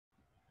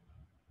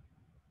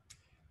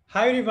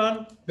Hi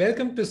everyone,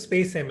 welcome to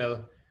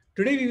SpaceML.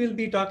 Today we will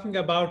be talking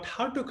about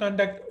how to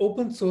conduct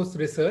open source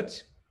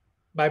research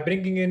by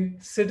bringing in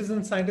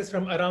citizen scientists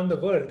from around the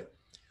world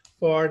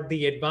for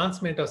the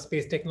advancement of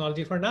space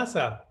technology for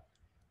NASA.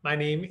 My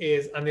name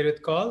is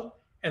Anirudh Koul,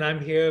 and I'm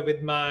here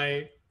with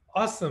my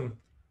awesome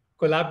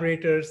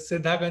collaborators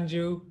Siddha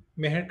Ganju,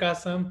 Meher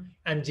Kasam,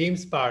 and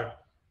James Parr.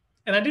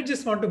 And I did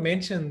just want to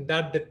mention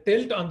that the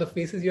tilt on the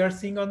faces you are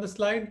seeing on the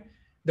slide,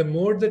 the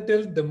more the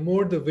tilt, the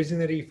more the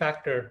visionary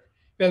factor.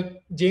 Well,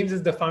 James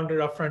is the founder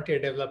of Frontier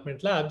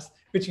Development Labs,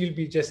 which we'll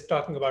be just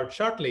talking about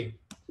shortly.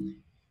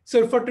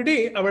 So for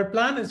today, our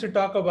plan is to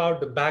talk about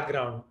the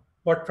background,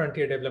 what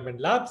Frontier Development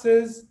Labs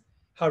is,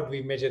 how do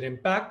we measure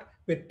impact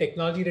with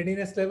technology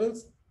readiness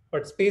levels,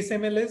 what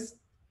SpaceML is,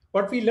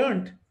 what we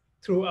learned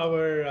through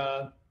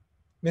our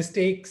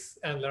mistakes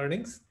and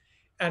learnings,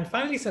 and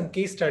finally some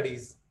case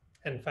studies,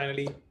 and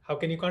finally, how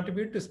can you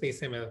contribute to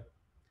SpaceML?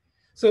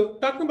 So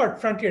talking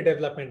about Frontier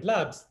Development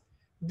Labs,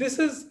 this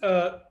is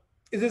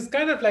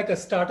kind of like a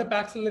startup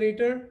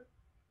accelerator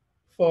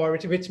for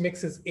which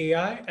mixes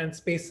AI and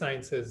space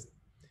sciences.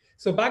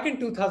 So back in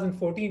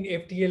 2014,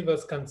 FTL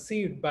was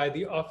conceived by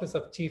the Office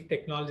of Chief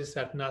Technologist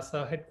at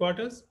NASA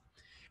headquarters.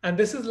 And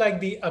this is like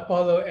the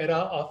Apollo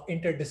era of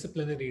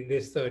interdisciplinary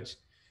research.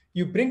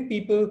 You bring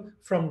people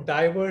from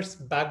diverse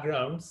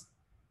backgrounds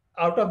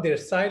out of their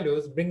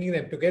silos, bringing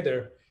them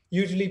together,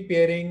 usually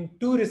pairing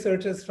two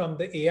researchers from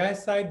the AI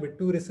side with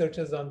two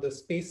researchers on the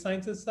space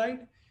sciences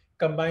side,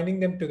 combining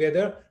them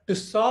together to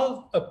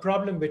solve a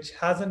problem which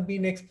hasn't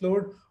been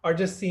explored or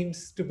just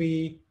seems to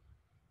be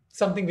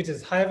something which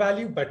is high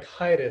value but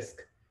high risk.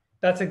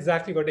 That's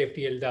exactly what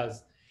FTL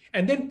does.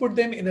 And then put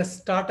them in a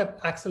startup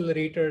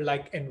accelerator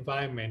like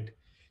environment.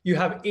 You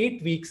have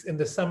 8 weeks in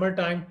the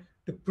summertime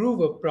to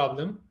prove a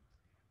problem.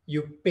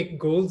 You pick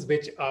goals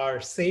which are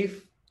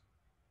safe,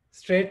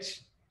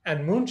 stretch,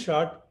 and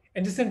moonshot,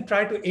 and just then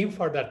try to aim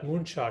for that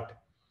moonshot.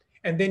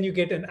 And then you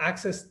get an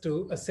access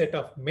to a set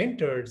of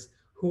mentors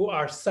who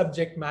are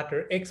subject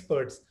matter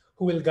experts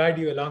who will guide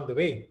you along the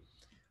way.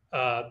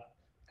 Uh,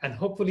 and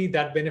hopefully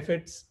that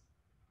benefits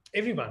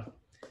everyone.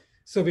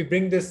 So we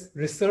bring this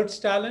research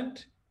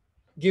talent,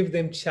 give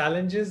them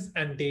challenges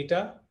and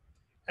data,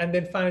 and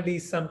then finally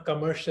some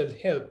commercial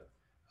help,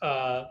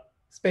 uh,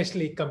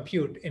 especially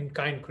compute in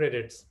kind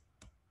credits.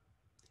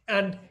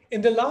 And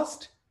in the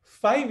last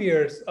 5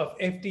 years of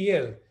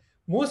FTL,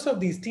 most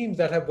of these teams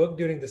that have worked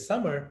during the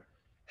summer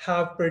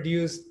have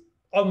produced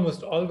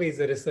almost always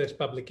a research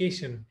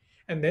publication,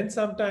 and then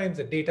sometimes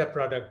a data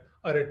product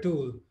or a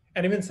tool,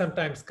 and even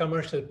sometimes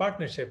commercial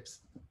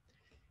partnerships.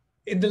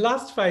 In the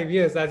last 5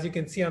 years, as you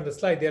can see on the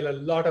slide, there are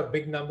a lot of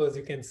big numbers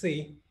you can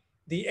see.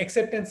 The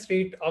acceptance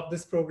rate of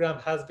this program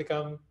has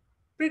become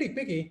pretty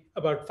picky,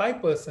 about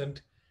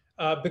 5%,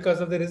 because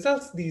of the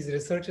results these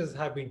researchers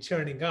have been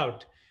churning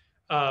out,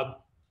 uh,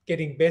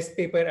 getting best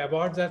paper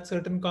awards at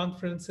certain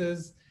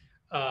conferences.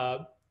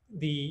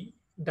 The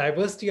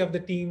diversity of the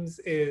teams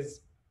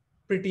is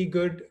pretty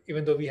good,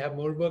 even though we have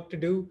more work to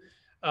do.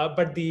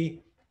 But the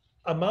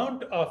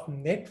amount of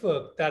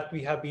network that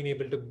we have been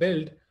able to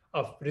build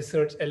of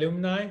research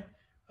alumni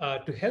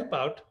to help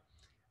out.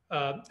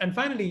 And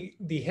finally,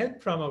 the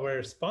help from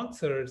our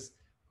sponsors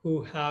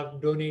who have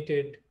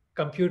donated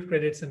compute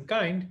credits in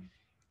kind.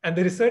 And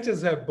the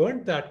researchers who have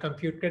burnt that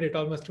compute credit,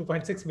 almost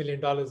 $2.6 million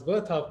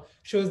worth of,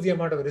 shows the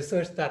amount of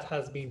research that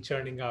has been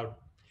churning out.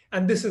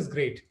 And this is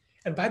great.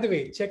 And by the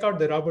way, check out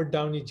the Robert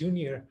Downey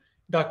Jr.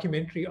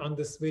 documentary on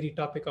this very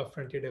topic of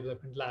Frontier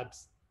Development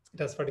Labs. It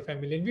has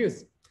 45 million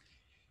views.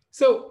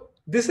 So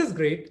this is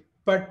great,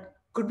 but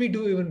could we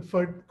do even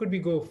further? Could we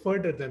go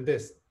further than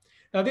this?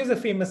 Now, there's a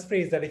famous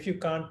phrase that if you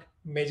can't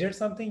measure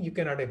something, you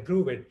cannot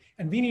improve it,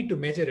 and we need to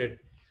measure it.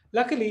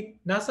 Luckily,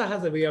 NASA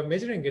has a way of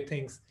measuring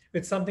things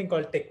with something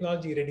called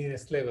technology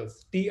readiness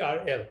levels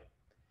 (TRL).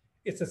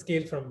 It's a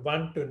scale from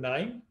 1 to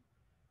 9,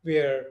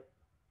 where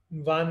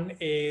 1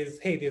 is,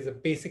 hey, there's a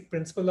basic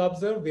principle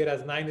observed,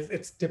 whereas 9 is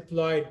it's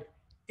deployed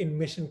in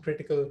mission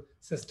critical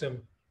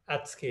system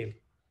at scale.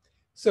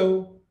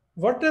 So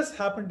what does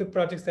happen to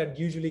projects that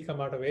usually come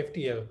out of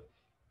FTL?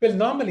 Well,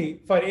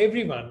 normally for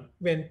everyone,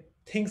 when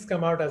things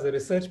come out as a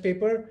research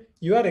paper,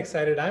 you are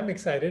excited, I'm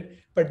excited,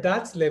 but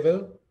that's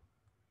level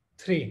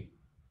 3.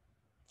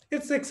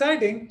 It's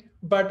exciting,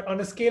 but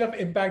on a scale of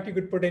impact you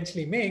could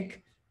potentially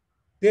make,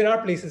 there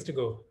are places to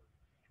go.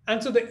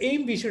 And so the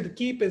aim we should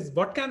keep is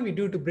what can we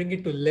do to bring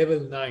it to level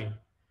 9?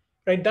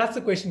 Right? That's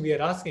the question we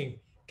are asking.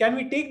 Can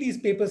we take these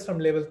papers from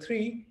level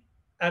 3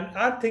 and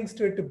add things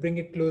to it to bring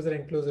it closer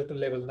and closer to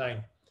level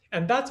 9?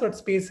 And that's what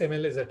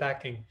SpaceML is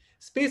attacking.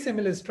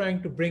 SpaceML is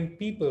trying to bring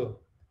people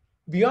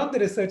beyond the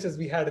researchers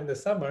we had in the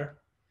summer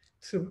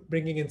to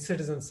bringing in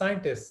citizen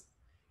scientists,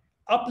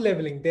 up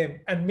leveling them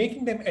and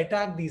making them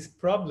attack these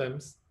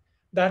problems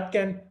that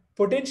can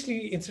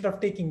potentially, instead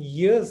of taking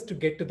years to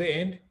get to the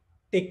end,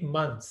 take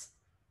months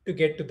to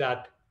get to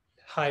that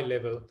high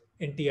level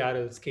in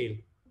TRL scale.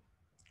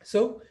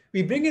 So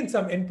we bring in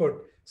some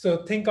input.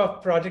 So think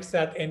of projects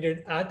that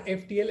ended at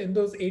FTL in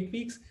those 8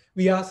 weeks.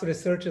 We asked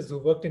researchers who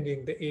worked in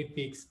during the 8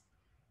 weeks,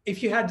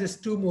 if you had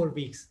just 2 more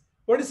weeks,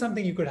 what is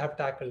something you could have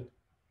tackled?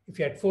 If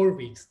you had 4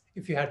 weeks,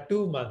 if you had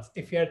 2 months,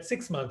 if you had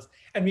 6 months,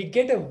 and we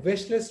get a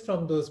wish list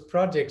from those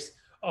projects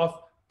of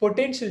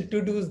potential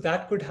to dos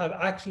that could have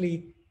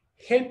actually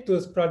helped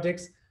those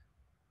projects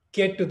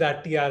get to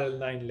that TRL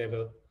 9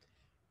 level.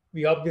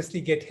 We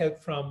obviously get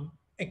help from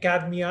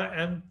academia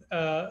and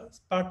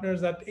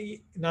partners at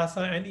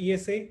NASA and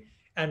ESA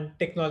and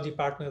technology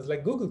partners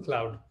like Google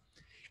Cloud.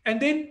 And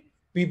then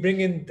we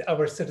bring in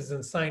our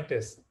citizen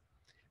scientists.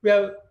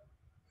 Well,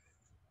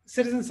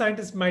 citizen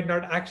scientists might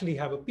not actually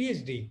have a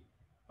PhD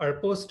or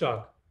a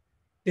postdoc.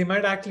 They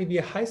might actually be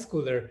a high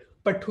schooler,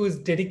 but who is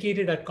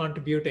dedicated at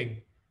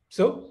contributing.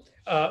 So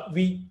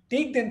we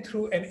take them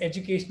through an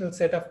educational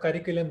set of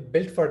curriculum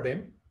built for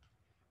them.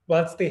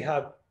 Once they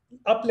have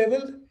up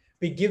leveled,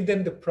 we give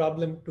them the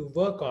problem to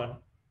work on.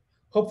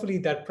 Hopefully,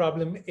 that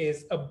problem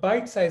is a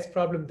bite sized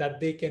problem that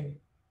they can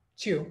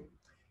chew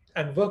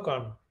and work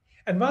on.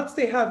 And once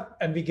they have,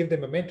 and we give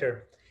them a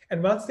mentor,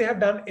 and once they have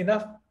done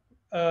enough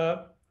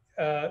uh,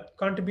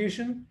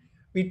 contribution,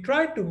 we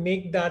try to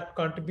make that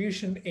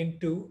contribution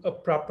into a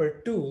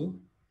proper tool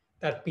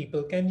that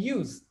people can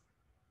use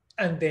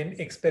and then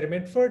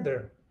experiment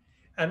further.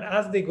 And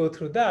as they go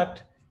through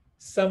that,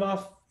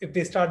 if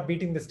they start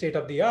beating the state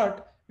of the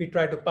art, we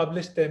try to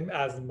publish them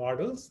as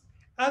models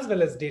as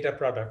well as data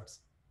products.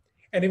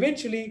 And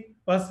eventually,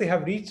 once they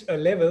have reached a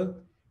level,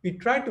 we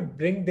try to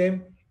bring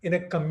them in a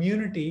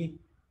community,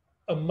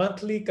 a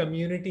monthly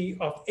community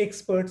of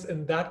experts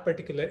in that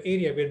particular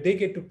area where they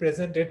get to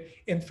present it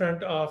in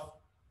front of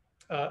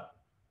uh,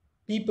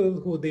 people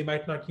who they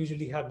might not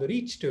usually have the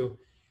reach to,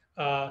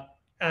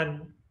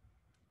 and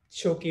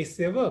showcase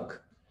their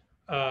work,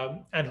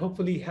 and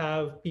hopefully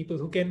have people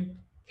who can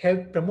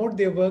help promote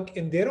their work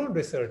in their own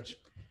research.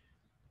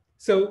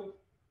 So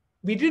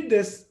we did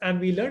this and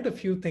we learned a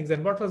few things.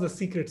 And what was the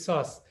secret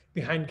sauce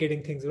behind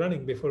getting things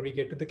running before we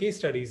get to the case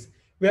studies?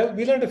 Well,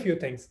 we learned a few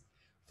things.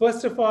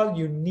 First of all,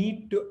 you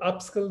need to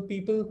upskill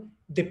people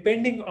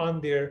depending on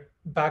their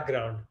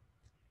background.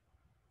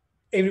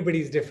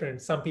 Everybody is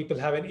different. Some people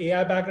have an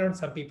AI background,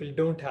 some people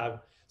don't have.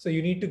 So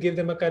you need to give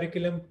them a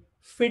curriculum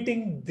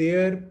fitting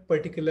their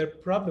particular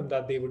problem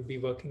that they would be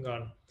working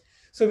on.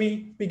 So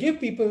we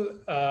give people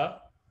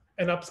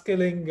an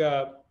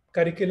upskilling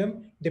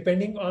curriculum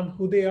depending on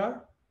who they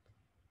are.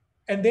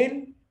 And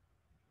then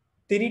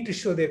they need to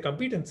show their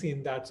competency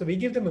in that. So we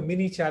give them a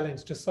mini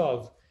challenge to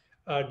solve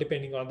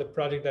depending on the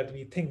project that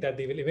we think that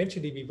they will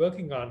eventually be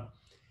working on,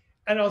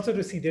 and also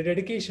to see their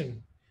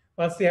dedication.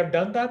 Once they have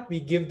done that, we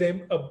give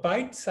them a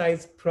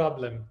bite-sized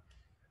problem.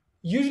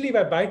 Usually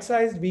by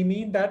bite-sized, we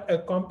mean that a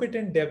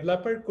competent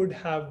developer could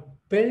have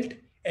built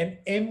an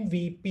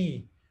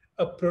MVP,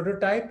 a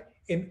prototype,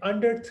 in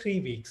under 3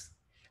 weeks.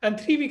 And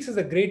 3 weeks is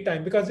a great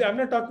time because I'm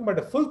not talking about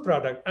a full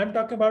product. I'm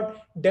talking about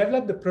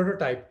develop the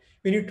prototype.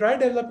 When you try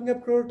developing a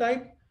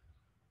prototype,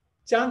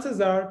 chances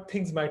are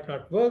things might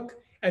not work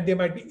and there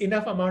might be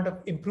enough amount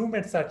of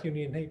improvements that you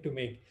need to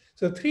make.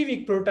 So 3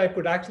 week prototype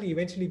could actually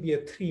eventually be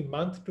a 3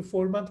 month to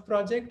 4 month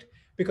project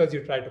because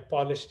you try to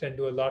polish it and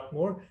do a lot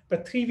more.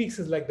 But 3 weeks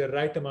is like the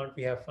right amount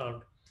we have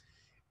found.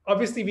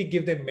 Obviously, we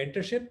give them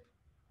mentorship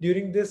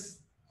during this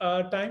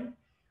time.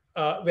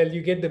 Well,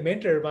 you get the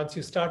mentor once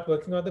you start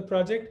working on the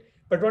project.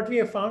 But what we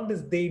have found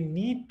is they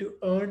need to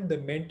earn the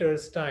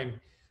mentor's time.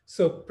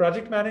 So,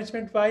 project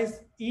management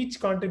wise, each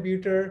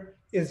contributor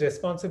is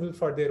responsible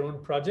for their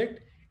own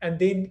project, and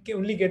they can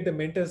only get the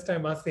mentor's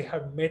time once they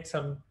have met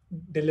some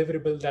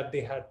deliverable that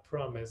they had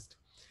promised.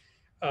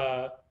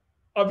 Uh,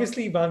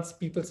 Obviously, once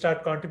people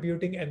start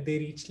contributing and they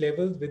reach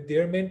levels with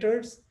their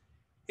mentors,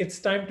 it's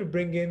time to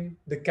bring in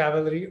the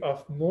cavalry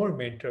of more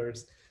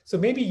mentors. So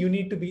maybe you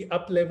need to be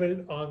up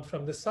leveled on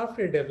from the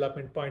software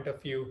development point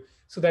of view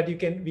so that we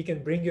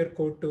can bring your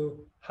code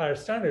to higher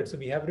standards. So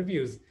we have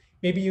reviews.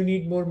 Maybe you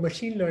need more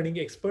machine learning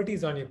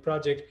expertise on your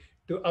project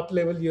to up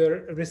level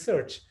your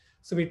research.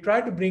 So we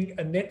try to bring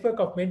a network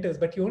of mentors,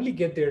 but you only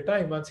get their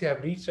time once you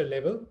have reached a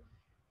level.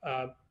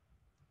 Uh,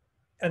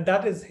 and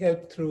that is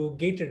helped through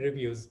gated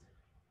reviews.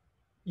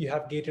 You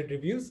have gated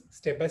reviews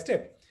step by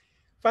step.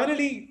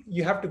 Finally,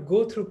 you have to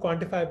go through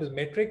quantifiable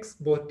metrics,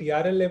 both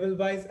TRL level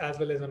wise as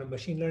well as on a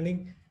machine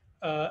learning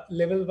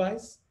level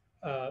wise,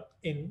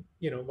 in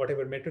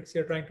whatever metrics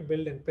you're trying to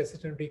build in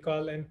precision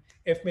recall and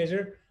F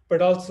measure,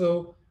 but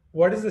also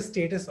what is the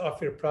status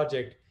of your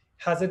project?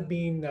 Has it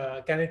been,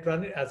 can it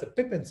run it as a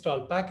pip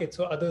install package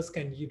so others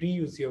can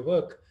reuse your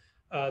work?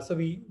 So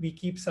we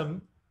keep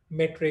some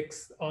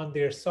metrics on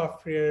their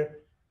software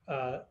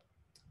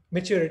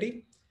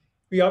maturity.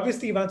 We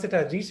obviously, once it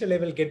has reached a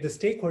level, get the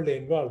stakeholder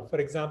involved. For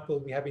example,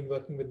 we have been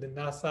working with the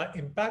NASA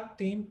impact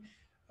team,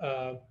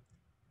 uh,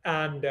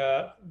 and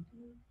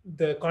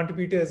the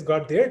contributors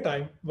got their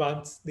time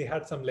once they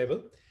had some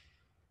level.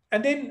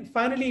 And then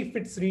finally, if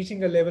it's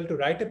reaching a level to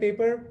write a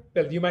paper,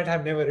 well, you might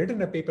have never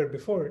written a paper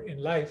before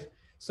in life,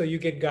 so you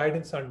get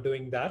guidance on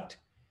doing that.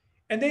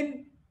 And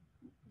then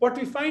what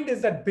we find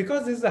is that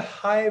because this is a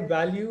high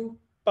value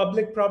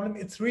public problem,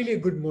 it's really a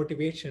good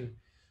motivation.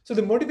 So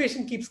the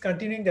motivation keeps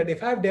continuing that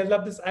if I've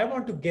developed this, I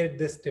want to get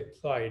this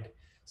deployed.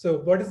 So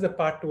what is the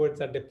path towards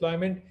that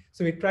deployment?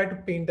 So we try to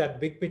paint that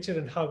big picture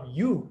and how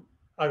you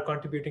are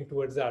contributing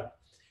towards that.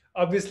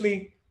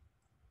 Obviously,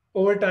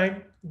 over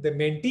time, the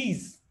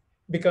mentees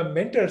become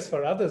mentors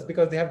for others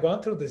because they have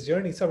gone through this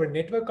journey. So our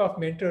network of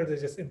mentors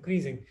is just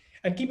increasing.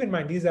 And keep in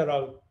mind, these are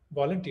all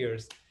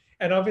volunteers.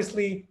 And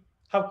obviously,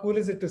 how cool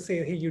is it to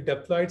say, hey, you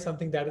deployed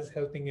something that is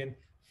helping in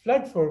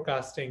flood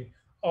forecasting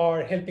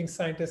or helping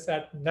scientists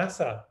at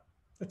NASA?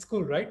 That's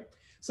cool, right?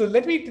 So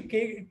let me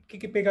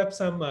pick up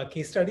some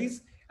case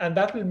studies, and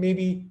that will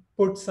maybe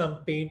put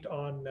some paint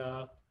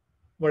on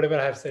whatever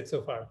I have said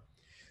so far.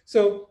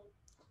 So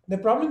the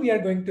problem we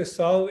are going to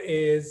solve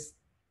is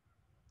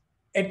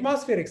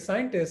atmospheric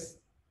scientists,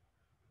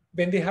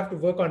 when they have to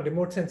work on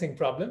remote sensing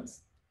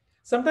problems,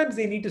 sometimes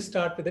they need to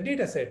start with a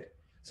data set.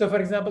 So,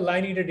 for example,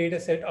 I need a data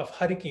set of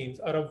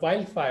hurricanes or of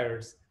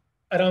wildfires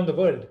around the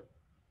world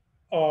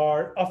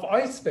or of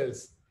oil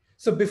spills.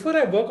 So, before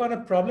I work on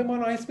a problem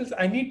on oil spills,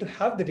 I need to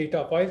have the data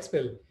of oil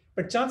spill.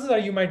 But chances are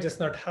you might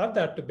just not have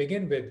that to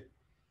begin with.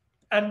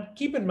 And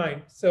keep in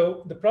mind,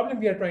 so the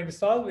problem we are trying to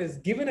solve is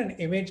given an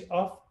image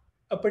of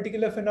a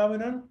particular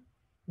phenomenon,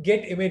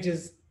 get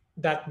images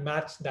that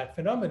match that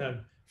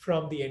phenomenon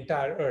from the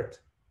entire Earth,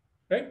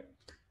 right?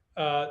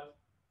 Uh,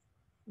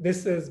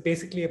 this is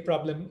basically a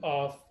problem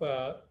of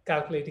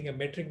calculating a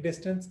metric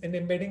distance in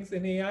embeddings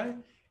in AI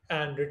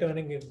and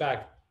returning it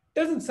back.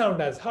 Doesn't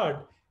sound as hard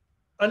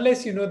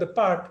unless you know the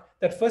part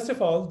that, first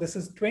of all, this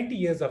is 20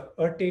 years of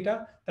Earth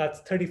data.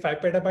 That's 35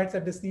 petabytes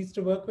that this needs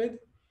to work with.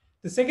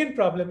 The second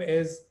problem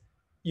is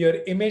your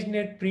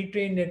ImageNet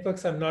pre-trained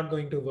networks are not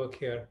going to work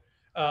here.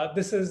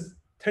 This is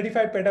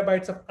 35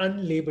 petabytes of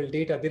unlabeled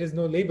data. There is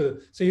no label.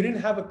 So you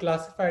didn't have a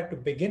classifier to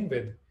begin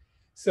with.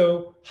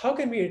 So how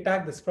can we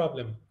attack this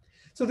problem?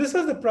 So this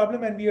was the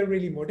problem, and we are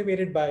really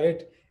motivated by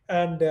it.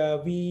 And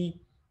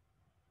we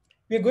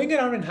are going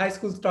around in high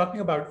schools talking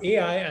about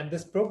AI and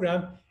this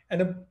program.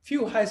 And a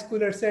few high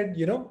schoolers said,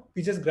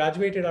 we just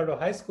graduated out of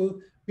high school.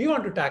 We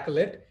want to tackle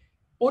it.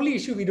 Only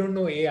issue, we don't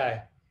know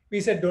AI. We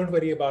said, don't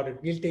worry about it.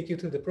 We'll take you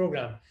through the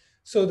program.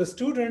 So the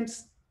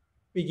students,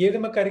 we gave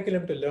them a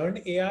curriculum to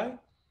learn AI.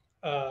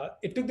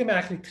 It took them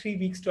actually 3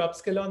 weeks to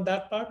upskill on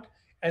that part.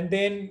 And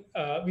then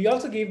we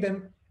also gave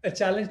them a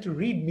challenge to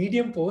read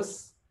Medium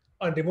posts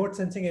on remote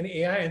sensing and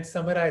AI and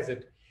summarize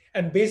it.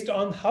 And based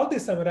on how they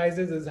summarize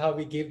it is how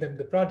we gave them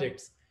the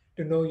projects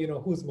to know,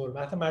 who's more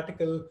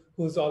mathematical,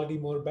 who's already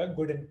more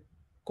good in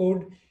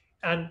code.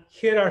 And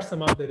here are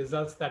some of the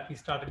results that we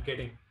started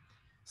getting.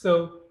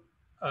 So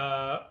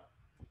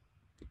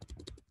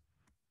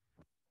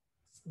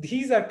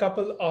these are a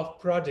couple of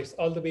projects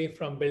all the way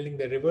from building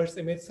the reverse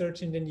image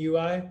search engine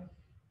UI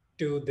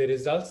to the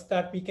results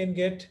that we can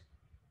get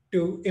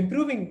to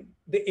improving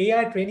the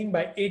AI training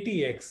by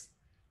 80x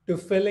to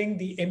filling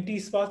the empty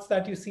spots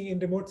that you see in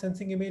remote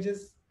sensing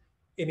images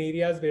in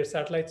areas where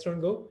satellites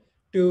don't go,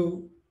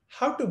 to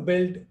how to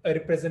build a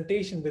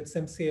representation with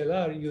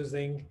SimCLR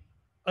using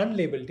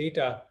unlabeled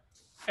data,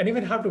 and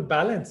even how to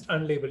balance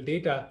unlabeled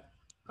data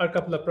are a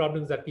couple of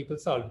problems that people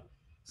solve.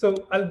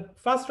 So I'll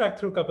fast track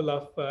through a couple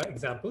of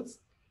examples.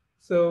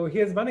 So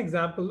here's one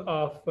example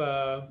of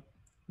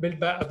built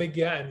by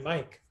Abhigya and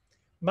Mike.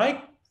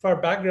 Mike, for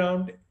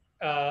background,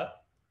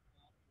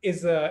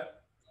 is a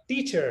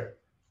teacher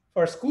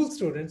for school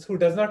students who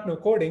does not know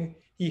coding.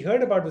 He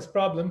heard about this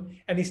problem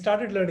and he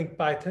started learning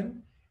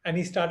Python and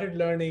he started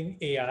learning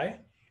AI.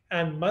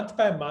 And month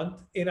by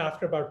month, in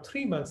after about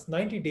 3 months,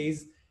 90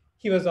 days,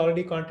 he was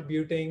already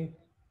contributing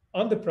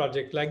on the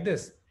project like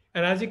this.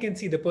 And as you can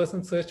see, the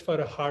person searched for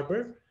a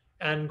harbor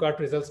and got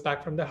results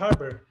back from the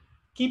harbor.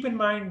 Keep in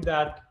mind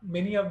that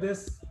many of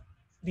these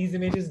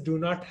images do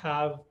not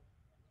have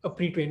a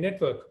pre-trained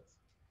network.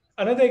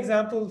 Another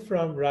example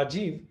from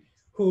Rajiv,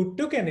 who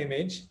took an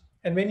image,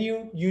 and when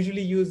you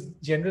usually use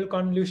general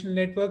convolutional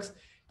networks,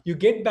 you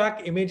get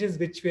back images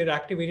which were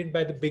activated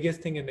by the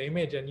biggest thing in the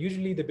image. And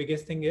usually the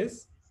biggest thing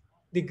is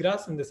the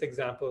grass in this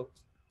example.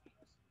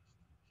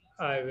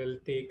 I will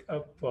take a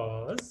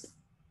pause.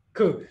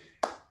 Cool.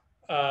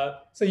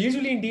 So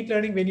usually in deep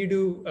learning, when you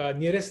do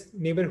nearest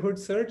neighborhood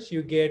search,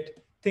 you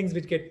get things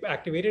which get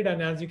activated.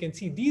 And as you can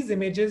see, these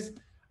images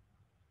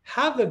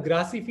have the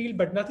grassy field,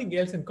 but nothing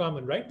else in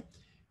common, right?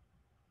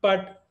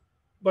 But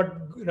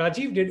what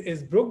Rajiv did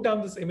is broke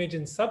down this image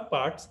in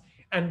subparts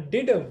and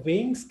did a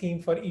weighing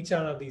scheme for each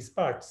one of these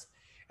parts.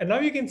 And now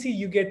you can see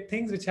you get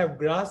things which have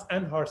grass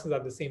and horses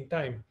at the same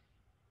time.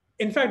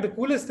 In fact, the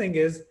coolest thing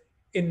is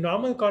in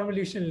normal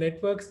convolutional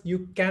networks,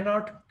 you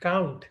cannot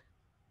count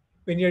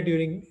when you're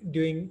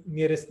doing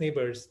nearest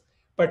neighbors.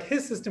 But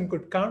his system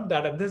could count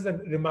that, and this is a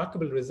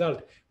remarkable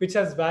result, which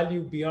has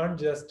value beyond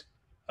just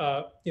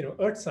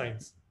Earth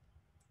science.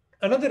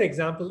 Another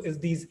example is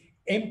these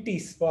empty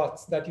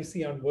spots that you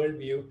see on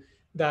worldview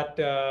that,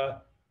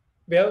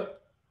 well,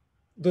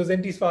 those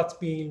empty spots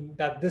being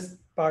that this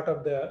part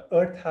of the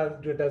Earth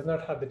does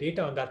not have the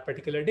data on that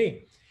particular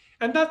day.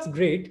 And that's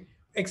great,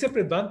 except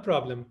with one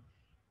problem,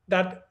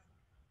 that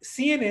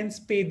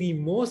CNNs pay the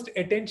most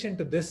attention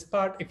to this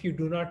part if you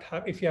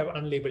have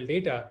unlabeled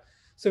data.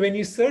 So when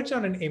you search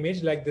on an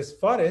image like this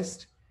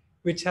forest,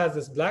 which has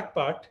this black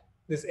part,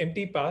 this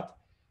empty path,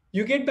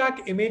 you get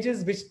back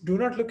images which do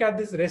not look at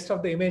this rest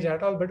of the image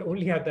at all, but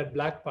only at that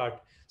black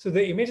part. So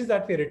the images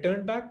that we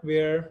returned back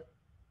were,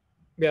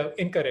 well,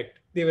 incorrect.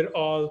 They were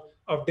all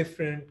of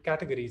different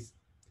categories.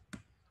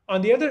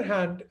 On the other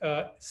hand,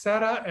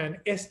 Sarah and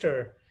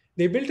Esther,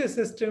 they built a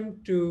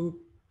system to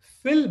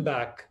fill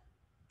back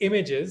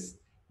images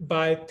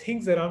by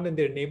things around in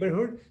their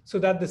neighborhood so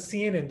that the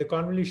CNN, the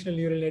convolutional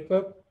neural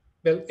network,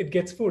 well, it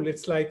gets full.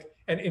 It's like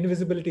an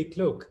invisibility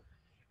cloak.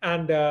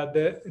 And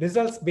the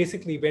results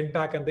basically went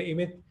back and the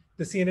image,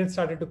 the CNN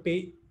started to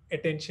pay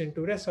attention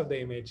to rest of the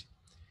image.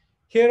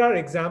 Here are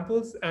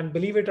examples, and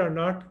believe it or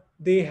not,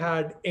 they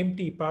had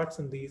empty parts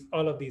in these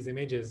all of these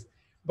images.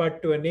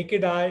 But to a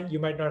naked eye, you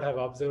might not have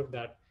observed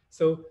that.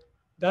 So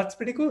that's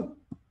pretty cool.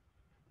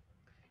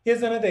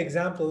 Here's another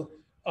example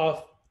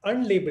of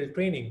unlabeled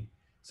training.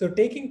 So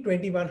taking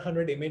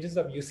 2100 images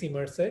of UC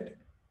Merced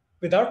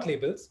without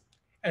labels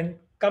and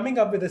coming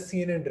up with a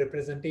CNN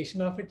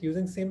representation of it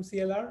using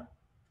SimCLR,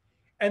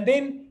 and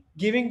then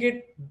giving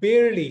it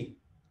barely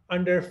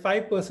under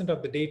 5%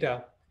 of the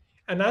data.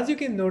 And as you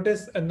can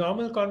notice, a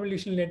normal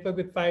convolutional network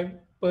with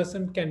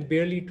 5% can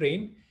barely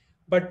train.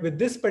 But with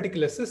this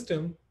particular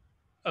system,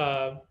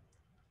 uh,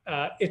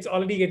 it's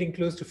already getting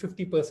close to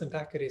 50%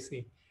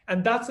 accuracy.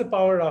 And that's the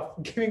power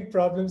of giving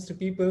problems to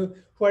people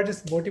who are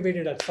just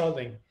motivated at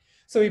solving.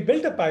 So we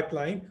built a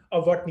pipeline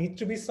of what needs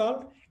to be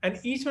solved. And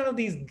each one of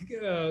these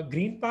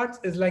green parts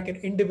is like an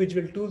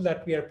individual tool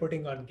that we are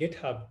putting on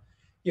GitHub.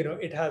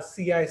 It has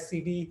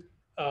CI/CD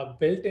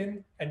built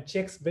in and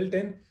checks built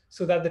in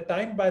so that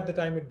by the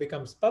time it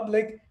becomes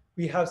public,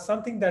 we have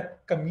something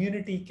that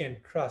community can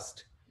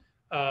trust.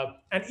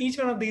 And each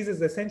one of these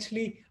is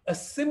essentially a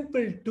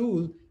simple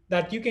tool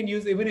that you can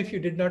use even if you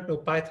did not know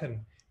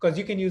Python, because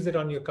you can use it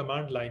on your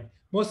command line.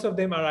 Most of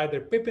them are either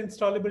pip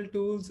installable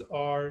tools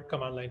or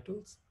command line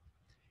tools.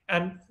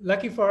 And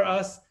lucky for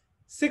us,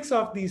 six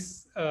of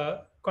these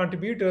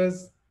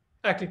contributors,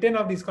 actually 10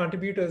 of these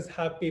contributors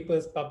have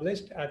papers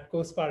published at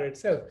Parr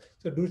itself.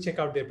 So do check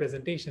out their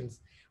presentations.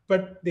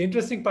 But the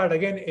interesting part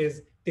again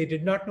is they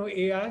did not know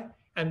AI,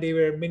 and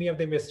many of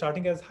them were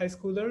starting as high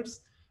schoolers.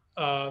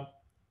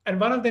 And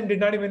one of them did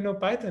not even know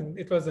Python.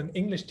 It was an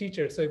English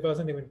teacher, so it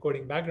wasn't even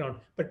coding background,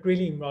 but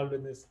really involved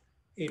in this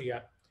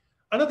area.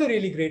 Another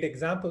really great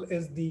example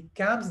is the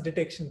CAMS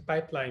detection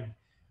pipeline,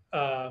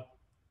 uh,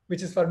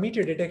 which is for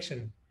meteor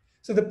detection.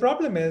 So the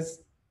problem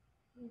is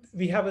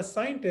we have a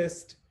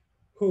scientist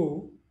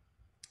who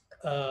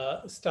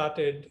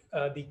started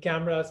the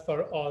cameras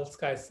for all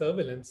sky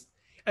surveillance.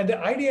 And the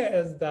idea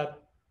is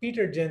that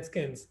Peter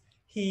Jenskins,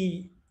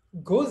 he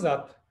goes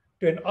up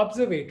to an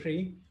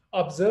observatory,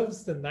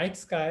 observes the night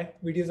sky,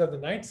 videos of the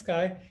night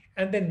sky,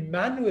 and then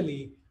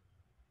manually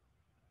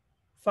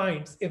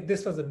finds if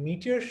this was a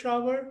meteor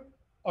shower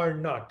or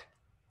not.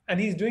 And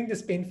he's doing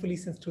this painfully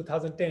since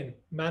 2010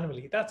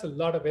 manually. That's a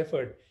lot of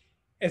effort.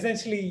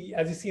 Essentially,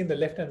 as you see in the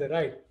left and the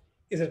right,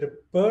 is it a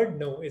bird?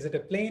 No. Is it a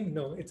plane?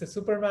 No. It's a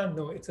Superman?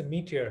 No. It's a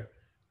meteor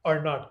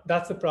or not.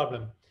 That's the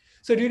problem.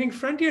 So during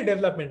Frontier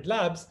Development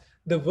Labs,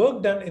 the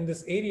work done in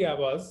this area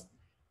was,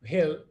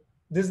 hell,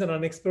 this is an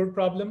unexplored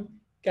problem.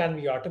 Can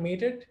we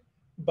automate it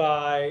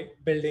by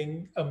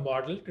building a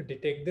model to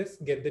detect this,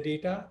 get the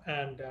data,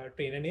 and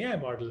train an AI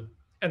model?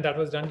 And that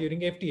was done during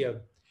FDL.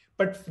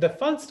 But the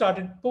fun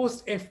started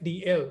post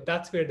FDL.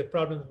 That's where the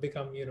problems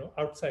become,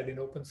 outside in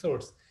open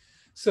source.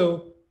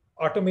 So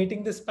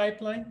automating this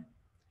pipeline,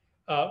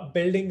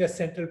 building a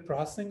central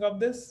processing of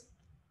this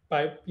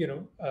by,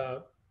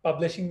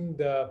 publishing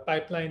the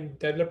pipeline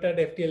developed at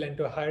FDL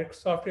into a higher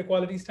software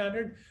quality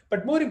standard,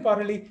 but more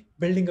importantly,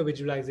 building a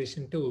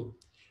visualization tool.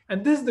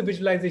 And this is the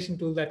visualization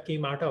tool that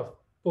came out of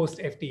post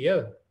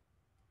FDL.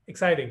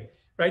 Exciting,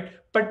 right?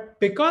 But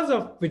because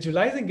of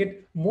visualizing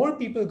it, more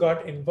people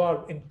got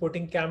involved in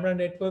putting camera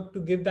network to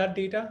give that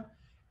data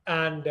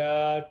and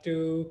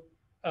to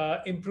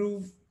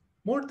improve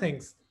more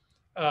things.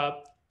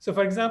 So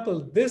for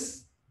example,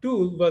 this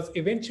tool was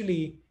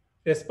eventually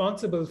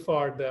responsible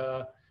for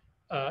the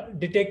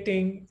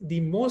detecting the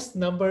most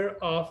number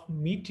of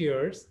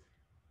meteors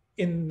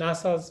in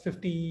NASA's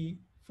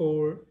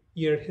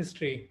 54-year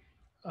history,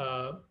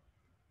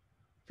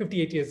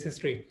 58 years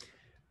history.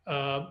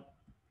 Uh,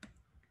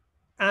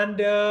 and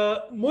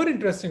more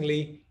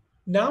interestingly,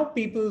 now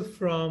people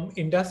from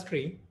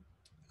industry,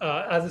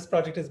 as this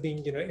project is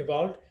being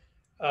evolved,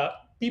 uh,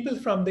 people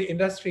from the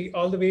industry,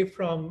 all the way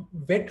from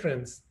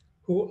veterans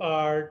who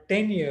are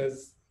 10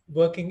 years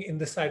working in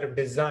the side of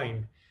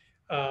design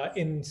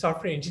in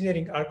software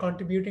engineering are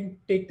contributing,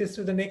 take this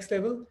to the next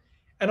level.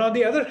 And on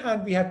the other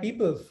hand, we have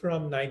people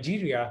from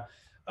Nigeria,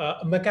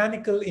 a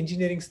mechanical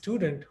engineering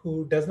student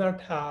who does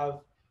not have,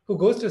 who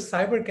goes to a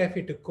cyber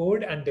cafe to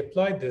code and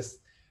deploy this,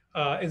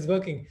 is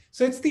working.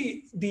 So it's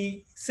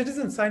the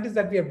citizen scientists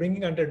that we are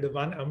bringing under the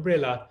one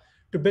umbrella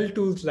to build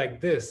tools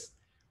like this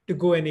to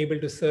go and able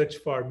to search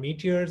for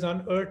meteors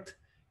on Earth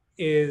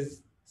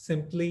is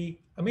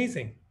simply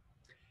amazing.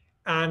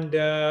 And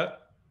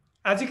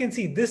as you can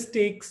see, this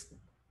takes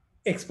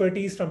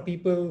expertise from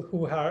people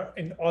who are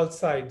in all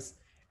sides.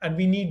 and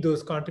we need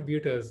those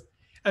contributors.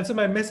 And so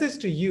my message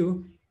to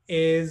you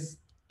is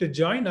to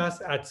join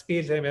us at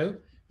SpaceML.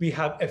 We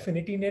have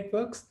affinity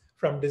networks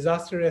from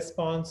disaster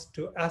response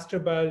to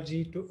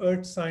astrobiology to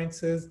earth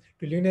sciences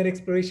to lunar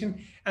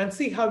exploration, and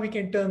see how we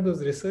can turn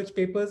those research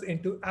papers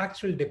into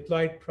actual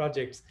deployed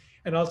projects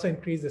and also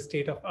increase the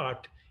state of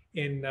art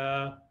in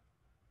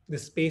the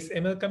space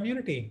ML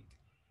community.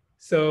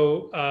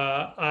 So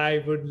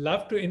I would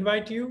love to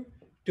invite you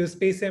to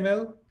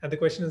SpaceML. And the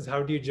question is,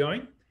 how do you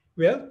join?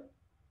 Well,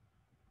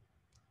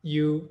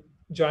 you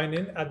join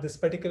in at this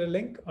particular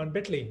link on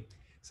Bitly.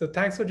 So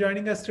thanks for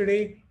joining us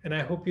today, and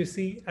I hope you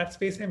see at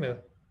SpaceML.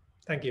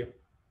 Thank you.